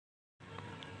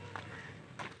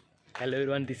Hello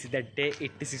everyone, this is the day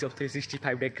 86 of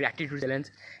 365 day gratitude challenge,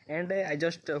 and I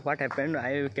just what happened,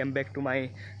 I came back to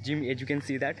my gym, as you can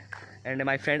see that, and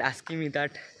my friend asking me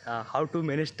that how to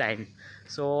manage time.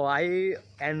 So I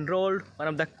enrolled one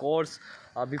of the course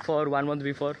before 1 month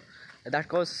before. That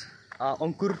course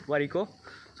Ankur Wariko.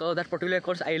 So that particular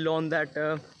course I learned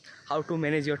that how to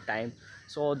manage your time.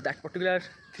 So that particular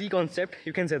three concept,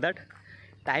 you can say that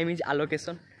time is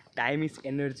allocation, time is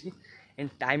energy,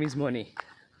 and time is money.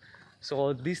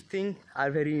 So these things are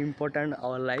very important in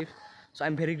our life. So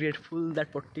I'm very grateful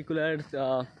that particular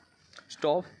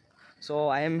stop. So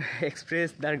I am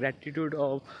express that gratitude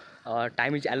of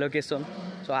time is allocation.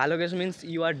 So allocation means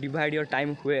you are divide your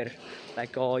time where,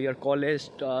 like your college,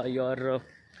 your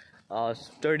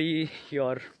study,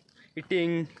 your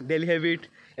eating, daily habit,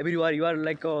 everywhere you are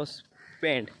like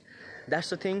spend. That's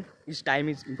the thing, is time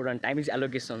is important, time is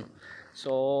allocation.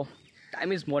 So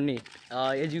time is money.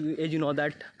 As you know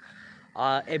that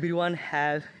everyone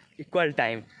has equal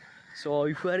time. So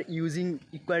if you are using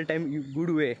equal time in good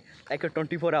way, like a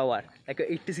 24 hour, like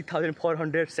a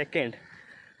 86,400 second,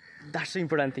 that's the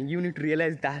important thing. You need to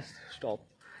realize that stop.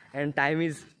 And time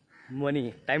is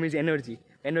money, time is energy.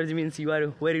 Energy means you are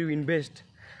where you invest,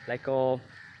 like you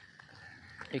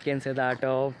can say that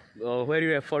where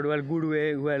you effort well good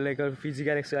way, where like a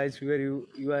physical exercise, where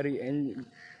you are in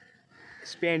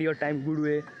spend your time good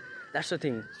way. That's the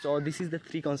thing. So this is the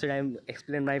three concepts I'm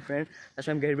explained, my friend. That's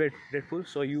why I'm very grateful.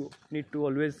 So you need to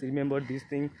always remember this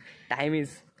thing. Time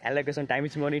is allocation, time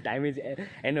is money, time is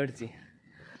energy.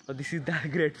 So this is the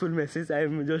grateful message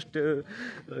I'm just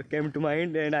came to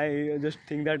mind, and I just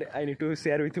think that I need to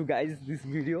share with you guys this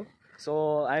video.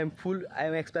 So I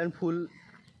am explain full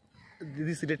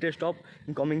this latest stop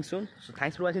in coming soon. So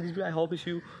thanks for watching this video. I hope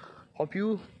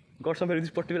you got some value this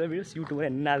particular video. See you tomorrow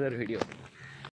in another video.